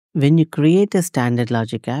When you create a standard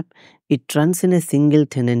logic app, it runs in a single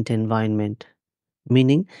tenant environment,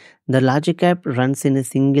 meaning the logic app runs in a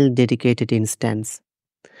single dedicated instance.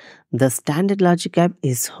 The standard logic app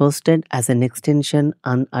is hosted as an extension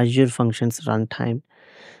on Azure Functions runtime.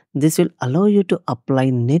 This will allow you to apply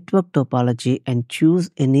network topology and choose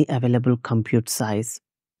any available compute size.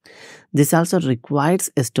 This also requires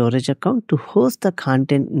a storage account to host the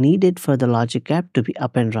content needed for the logic app to be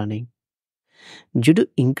up and running. Due to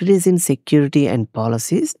increase in security and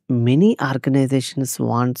policies, many organizations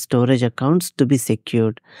want storage accounts to be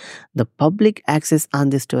secured. The public access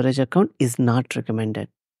on the storage account is not recommended.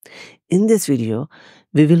 In this video,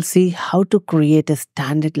 we will see how to create a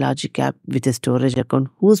standard logic app with a storage account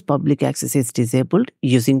whose public access is disabled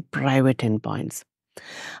using private endpoints.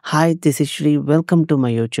 Hi, this is Shri. Welcome to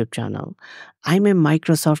my YouTube channel. I'm a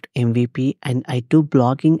Microsoft MVP and I do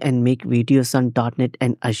blogging and make videos on .NET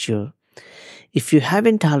and Azure. If you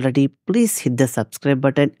haven't already, please hit the subscribe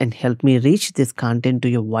button and help me reach this content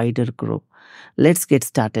to a wider group. Let's get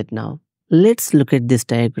started now. Let's look at this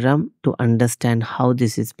diagram to understand how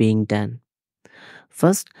this is being done.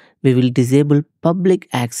 First, we will disable public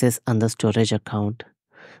access on the storage account.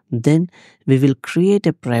 Then, we will create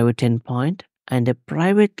a private endpoint and a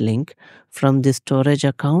private link from the storage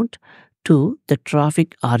account to the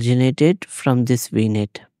traffic originated from this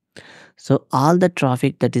VNet. So all the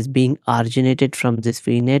traffic that is being originated from this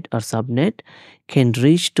VNet or subnet can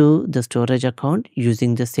reach to the storage account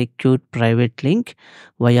using the secured private link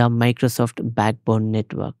via Microsoft Backbone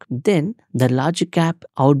network. Then the logic app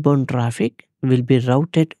outbound traffic will be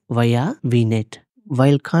routed via VNet.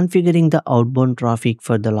 While configuring the outbound traffic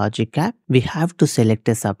for the logic app, we have to select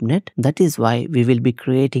a subnet. That is why we will be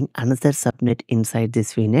creating another subnet inside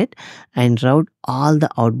this VNet and route all the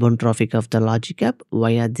outbound traffic of the logic app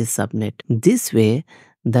via this subnet. This way,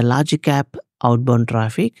 the logic app outbound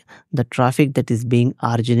traffic, the traffic that is being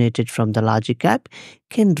originated from the logic app,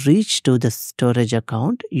 can reach to the storage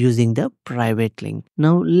account using the private link.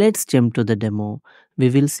 Now let's jump to the demo. We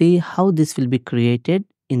will see how this will be created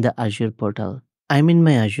in the Azure Portal. I'm in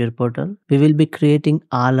my Azure Portal. We will be creating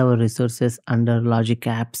all our resources under Logic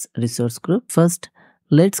Apps resource group. First,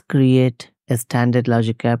 let's create a standard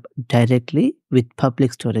Logic App directly with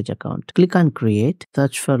public storage account. Click on Create,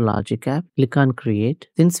 search for Logic App, click on Create.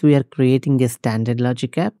 Since we are creating a standard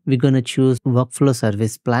Logic App, we're going to choose Workflow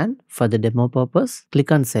Service Plan for the demo purpose.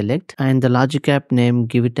 Click on Select and the Logic App name,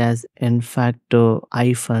 give it as Enfacto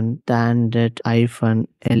standard LA-01.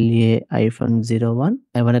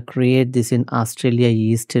 I want to create this in Australia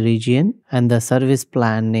East region, and the service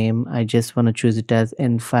plan name, I just want to choose it as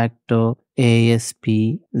Enfacto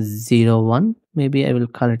ASP01. Maybe I will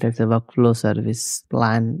call it as a workflow service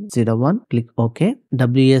plan 01. Click OK.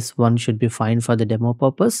 WS1 should be fine for the demo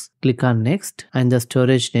purpose. Click on next, and the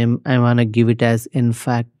storage name, I want to give it as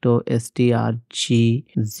Enfacto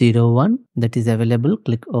STRG01. That is available.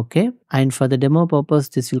 Click OK. And for the demo purpose,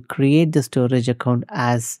 this will create the storage account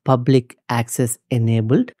as public access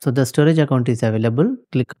enabled. So the storage account is available.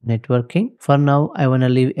 Click networking. For now, I want to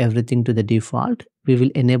leave everything to the default. We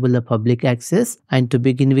will enable the public access, and to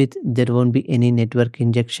begin with, there won't be any network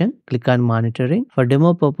injection. Click on monitoring. For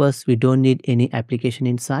demo purpose, we don't need any application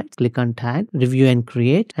insights. Click on tag, review and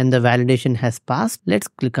create, and the validation has passed. Let's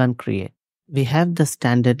click on create. We have the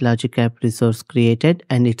standard logic app resource created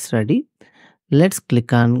and it's ready. Let's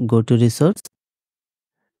click on go to resource.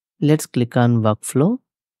 Let's click on workflow.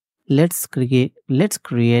 Let's create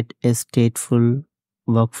a stateful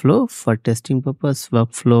workflow for testing purpose.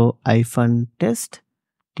 Workflow -test.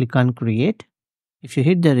 Click on create. If you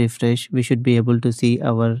hit the refresh, we should be able to see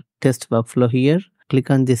our test workflow here. Click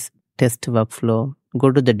on this test workflow.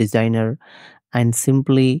 Go to the designer and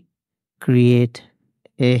simply create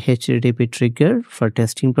a HTTP trigger for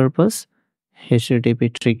testing purpose. HTTP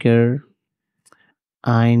trigger,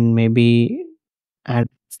 and maybe add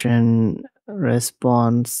an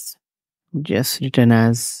response just written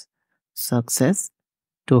as success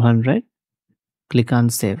 200. Click on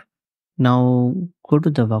save. Now go to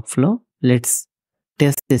the workflow. Let's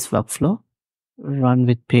test this workflow. Run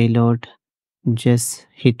with payload. Just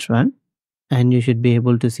hit run and you should be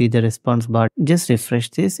able to see the response bar. Just refresh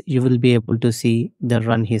this. You will be able to see the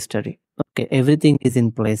run history. Okay, everything is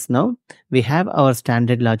in place now. We have our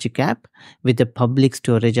standard logic app with a public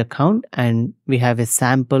storage account, and we have a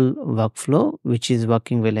sample workflow which is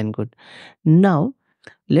working well and good. Now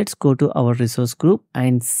let's go to our resource group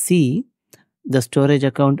and see the storage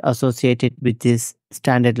account associated with this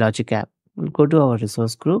standard logic app. We'll go to our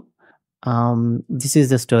resource group. This is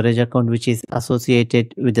the storage account which is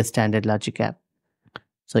associated with the standard logic app.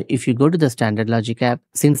 So if you go to the Standard Logic app,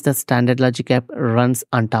 since the Standard Logic app runs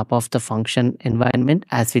on top of the function environment,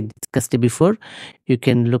 as we discussed before, you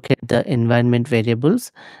can look at the environment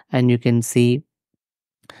variables and you can see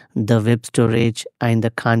the web storage and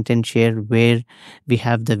the content share where we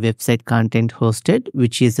have the website content hosted,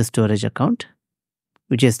 which is the storage account,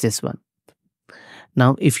 which is this one.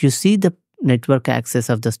 Now, if you see the network access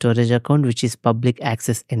of the storage account, which is public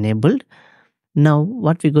access enabled, now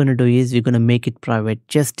what we're going to do is we're going to make it private.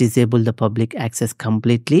 Just disable the public access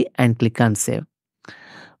completely and click on save.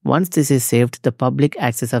 Once this is saved, the public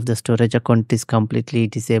access of the storage account is completely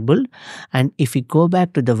disabled. And if we go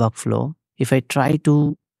back to the workflow, if I try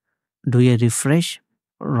to do a refresh,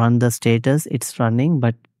 run the status, it's running,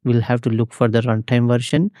 but we'll have to look for the runtime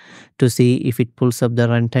version to see if it pulls up the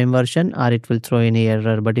runtime version or it will throw any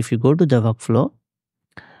error. But if you go to the workflow,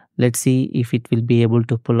 let's see if it will be able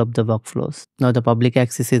to pull up the workflows. Now the public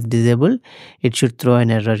access is disabled. It should throw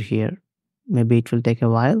an error here. Maybe it will take a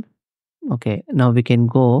while. Okay, now we can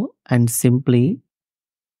go and simply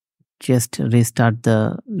just restart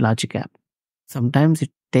the Logic app. Sometimes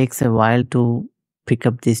it takes a while to pick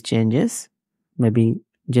up these changes. Maybe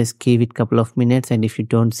just give it a couple of minutes, and if you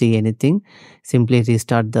don't see anything, simply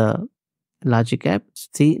restart the Logic app.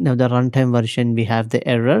 See, now the runtime version, we have the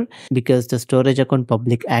error because the storage account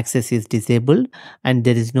public access is disabled and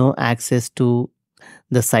there is no access to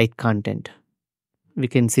the site content. We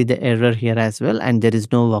can see the error here as well, and there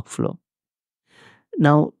is no workflow.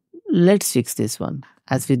 Now let's fix this one.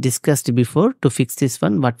 As we discussed before, to fix this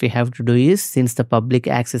one, what we have to do is, since the public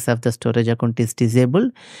access of the storage account is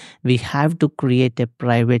disabled, we have to create a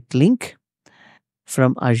private link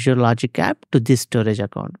from Azure Logic App to this storage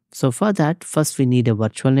account. So for that, first we need a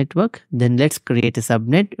virtual network. Then let's create a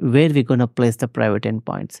subnet where we're going to place the private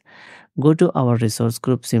endpoints. Go to our resource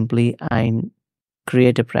group simply and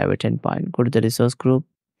create a private endpoint. Go to the resource group,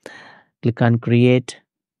 click on create,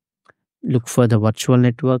 look for the virtual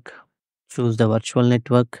network, choose the virtual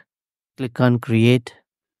network, click on create.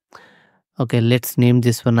 Okay, let's name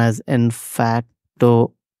this one as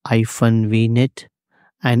Enfacto-VNet,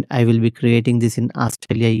 and I will be creating this in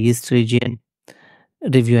Australia East region.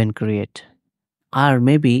 Review and create. Or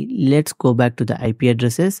maybe let's go back to the IP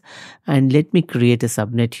addresses and let me create a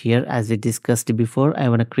subnet here. As we discussed before, I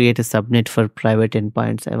want to create a subnet for private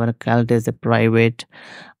endpoints. I want to call it as a private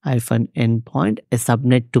endpoint, a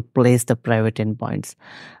subnet to place the private endpoints.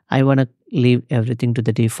 I want to leave everything to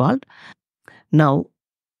the default. Now,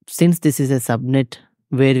 since this is a subnet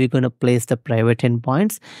where we're going to place the private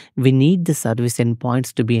endpoints, we need the service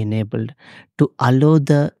endpoints to be enabled to allow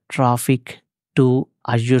the traffic to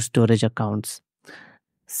Azure storage accounts.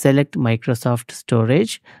 Select Microsoft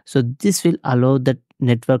Storage. So this will allow the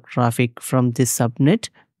network traffic from this subnet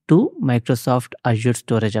to Microsoft Azure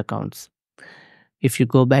storage accounts. If you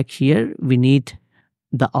go back here, we need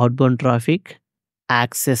the outbound traffic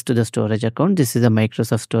access to the storage account. This is a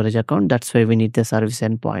Microsoft storage account. That's why we need the service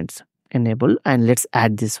endpoints enable, and let's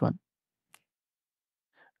add this one.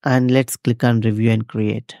 And let's click on review and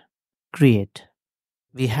create. Create.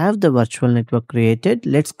 We have the virtual network created.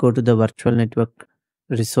 Let's go to the virtual network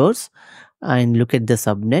resource and look at the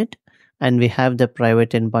subnet, and we have the private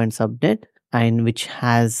endpoint subnet, and which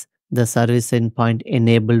has the service endpoint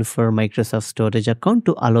enabled for Microsoft storage account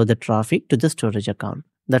to allow the traffic to the storage account.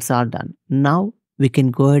 That's all done. Now we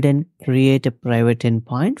can go ahead and create a private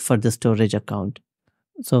endpoint for the storage account.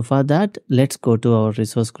 So for that, let's go to our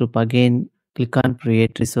resource group again, click on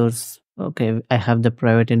create resource. Okay, I have the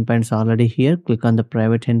private endpoints already here. Click on the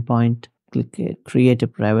private endpoint, click create a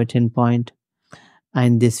private endpoint,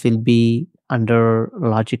 and this will be under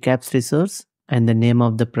Logic Apps resource, and the name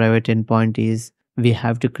of the private endpoint is, we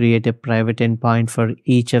have to create a private endpoint for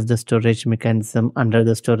each of the storage mechanism under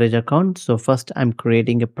the storage account. So first I'm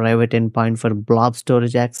creating a private endpoint for blob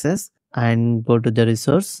storage access, and go to the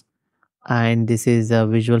resource, and this is a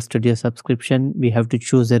Visual Studio subscription. We have to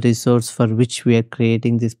choose a resource for which we are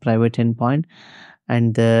creating this private endpoint,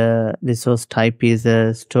 and the resource type is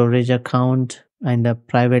a storage account, and the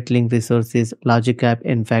private link resource is Logic App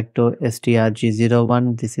Enfacto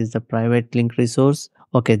strg01. This is the private link resource.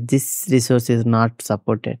 Okay, this resource is not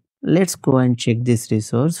supported. Let's go and check this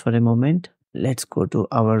resource for a moment. Let's go to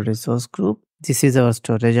our resource group. This is our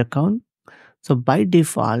storage account. So by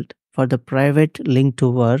default, for the private link to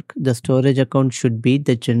work, the storage account should be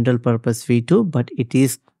the general purpose v2, but it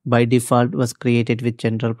is by default was created with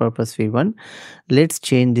general purpose v1. Let's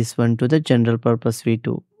change this one to the general purpose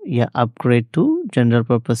v2. Yeah, upgrade to general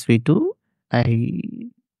purpose v2. I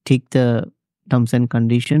tick the terms and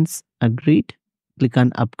conditions, agreed, click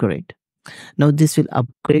on upgrade. Now this will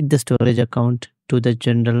upgrade the storage account to the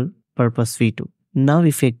general purpose v2. Now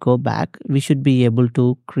if I go back, we should be able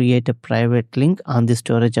to create a private link on the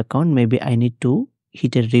storage account. Maybe I need to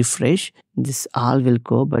hit a refresh. This all will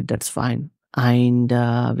go, but that's fine. And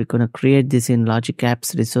we're going to create this in Logic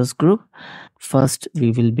Apps resource group. First,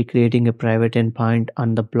 we will be creating a private endpoint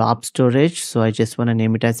on the blob storage. So I just want to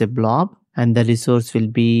name it as a blob, and the resource will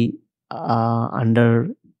be under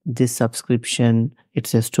this subscription.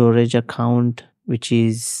 It's a storage account, which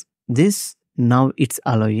is this. Now it's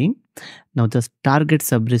allowing. Now the target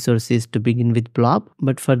sub-resource is to begin with blob,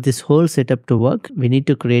 but for this whole setup to work, we need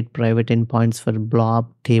to create private endpoints for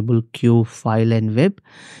blob, table, queue, file, and web.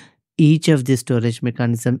 Each of these storage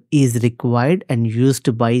mechanism is required and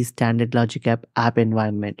used by Standard Logic app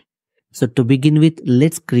environment. So to begin with,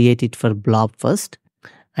 let's create it for blob first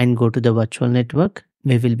and go to the virtual network.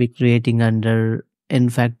 We will be creating under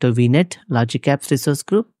Infacto VNet Logic Apps resource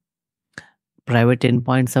group, private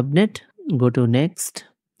endpoint subnet. Go to next.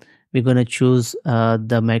 We're going to choose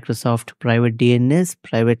the Microsoft private DNS,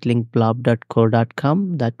 private link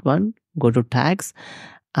blob.core.com, that one. Go to tags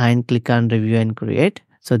and click on review and create.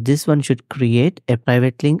 So this one should create a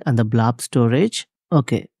private link on the blob storage.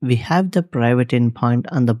 Okay, we have the private endpoint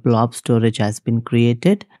on the blob storage has been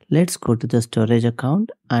created. Let's go to the storage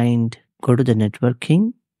account and go to the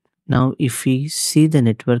networking. Now, if we see the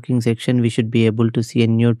networking section, we should be able to see a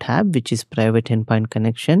new tab, which is private endpoint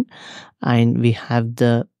connection. And we have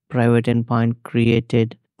the private endpoint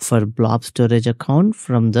created for blob storage account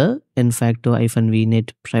from the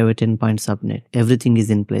Infacto-VNet private endpoint subnet. Everything is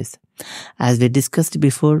in place. As we discussed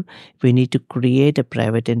before, we need to create a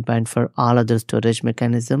private endpoint for all other storage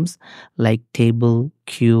mechanisms like table,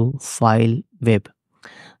 queue, file, web.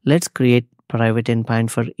 Let's create private endpoint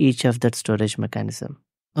for each of that storage mechanism.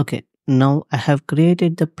 Okay, now I have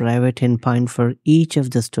created the private endpoint for each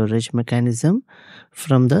of the storage mechanism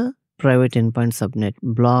from the private endpoint subnet: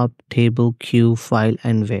 blob, table, queue, file,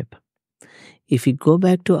 and web. If we go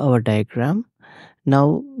back to our diagram,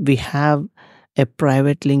 now we have a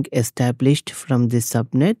private link established from this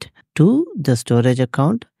subnet to the storage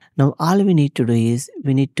account. Now all we need to do is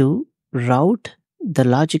we need to route the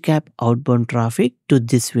Logic App outbound traffic to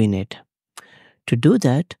this VNet. To do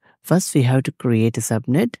that, first we have to create a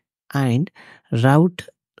subnet and route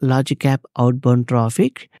Logic App outbound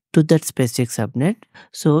traffic to that specific subnet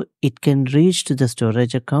so it can reach to the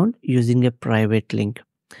storage account using a private link.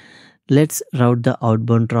 Let's route the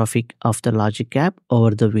outbound traffic of the Logic App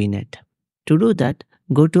over the VNet. To do that,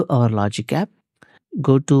 go to our Logic App,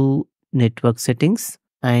 go to network settings,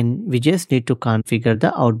 and we just need to configure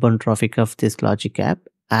the outbound traffic of this Logic App,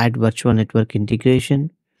 add virtual network integration,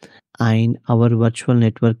 and our virtual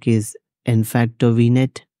network is Infacto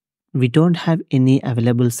VNet. We don't have any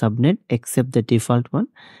available subnet except the default one.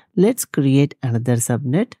 Let's create another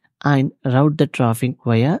subnet and route the traffic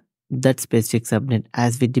via that specific subnet.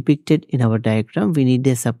 As we depicted in our diagram, we need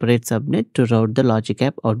a separate subnet to route the Logic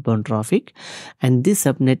App outbound traffic, and this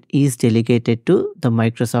subnet is delegated to the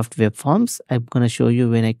Microsoft Web Forms. I'm going to show you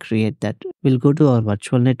when I create that. We'll go to our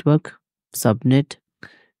virtual network, subnet,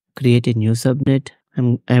 create a new subnet.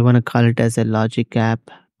 I want to call it as a Logic App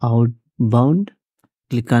outbound.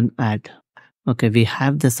 Click on add. Okay, we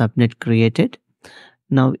have the subnet created.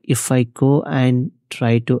 Now if I go and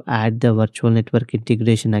try to add the virtual network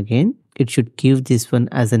integration again, it should give this one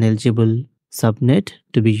as an eligible subnet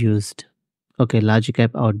to be used. Okay, Logic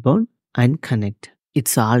App outbound and connect.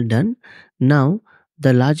 It's all done. Now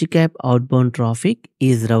the Logic App outbound traffic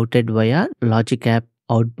is routed via Logic App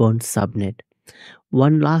outbound subnet.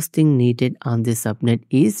 One last thing needed on this subnet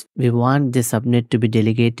is we want the subnet to be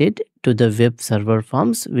delegated to the web server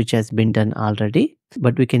forms, which has been done already.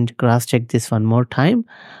 But we can cross check this one more time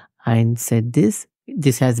and set this.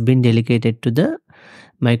 This has been delegated to the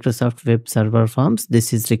Microsoft Web Server Forms.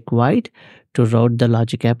 This is required to route the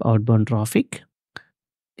Logic App outbound traffic.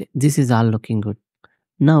 This is all looking good.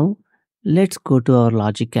 Now let's go to our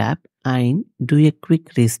Logic App and do a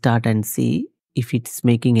quick restart and see if it's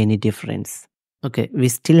making any difference. Okay, we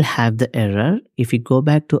still have the error. If we go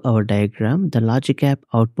back to our diagram, the Logic App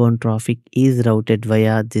outbound traffic is routed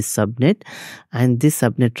via this subnet, and this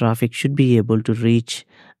subnet traffic should be able to reach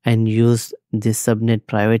and use this subnet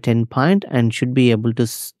private endpoint and should be able to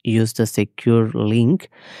use the secure link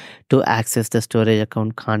to access the storage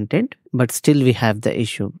account content, but still we have the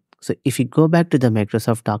issue. So if you go back to the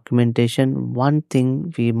Microsoft documentation, one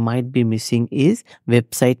thing we might be missing is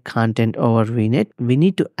website content over VNet. We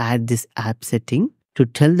need to add this app setting to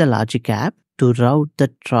tell the Logic App to route the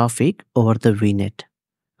traffic over the VNet.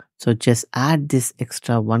 So just add this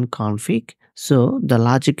extra one config. So the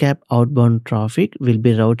Logic App outbound traffic will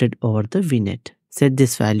be routed over the VNet. Set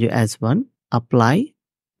this value as 1, apply,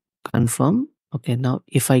 confirm, Okay, now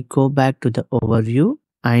if I go back to the overview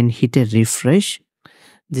and hit a refresh,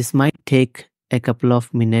 this might take a couple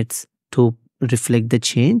of minutes to reflect the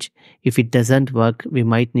change. If it doesn't work, we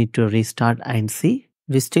might need to restart and see.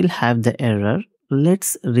 We still have the error.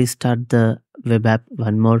 Let's restart the web app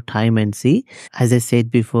one more time and see. As I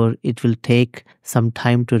said before, it will take some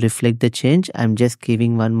time to reflect the change. I'm just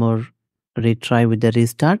giving one more retry with the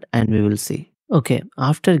restart and we will see. Okay,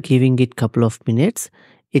 after giving it couple of minutes,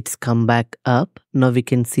 it's come back up. Now we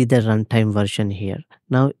can see the runtime version here.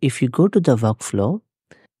 Now if you go to the workflow,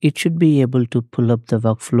 it should be able to pull up the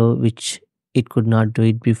workflow which it could not do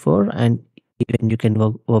it before, and even you can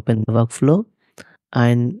open the workflow.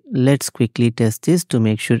 And let's quickly test this to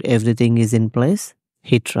make sure everything is in place.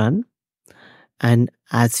 Hit run, and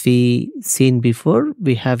as we seen before,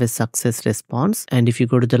 we have a success response. And if you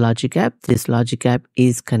go to the logic app, this logic app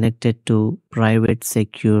is connected to private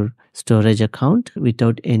secure storage account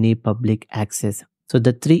without any public access. So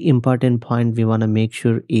the three important point we want to make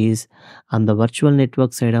sure is on the virtual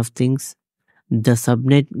network side of things, the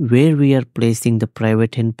subnet where we are placing the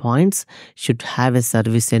private endpoints should have a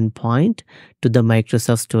service endpoint to the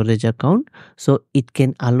Microsoft storage account, so it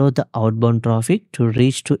can allow the outbound traffic to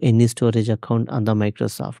reach to any storage account on the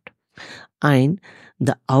Microsoft. And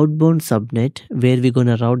the outbound subnet where we're going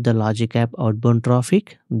to route the logic app outbound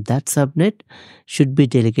traffic, that subnet should be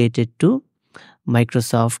delegated to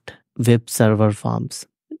Microsoft web server forms.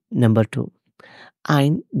 Number 2.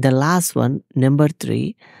 And the last one, number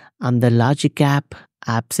 3, on the logic app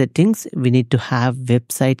settings, we need to have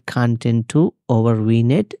website content to over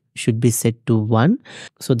VNet should be set to 1.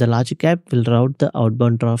 So the logic app will route the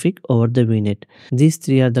outbound traffic over the VNet. These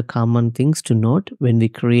three are the common things to note when we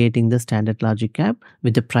creating the standard logic app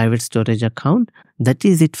with the private storage account. That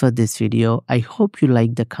is it for this video. I hope you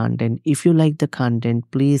like the content. If you like the content,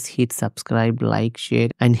 please hit subscribe, like, share,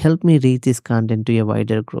 and help me reach this content to a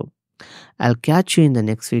wider group. I'll catch you in the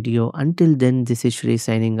next video. Until then, this is Shri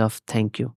signing off. Thank you.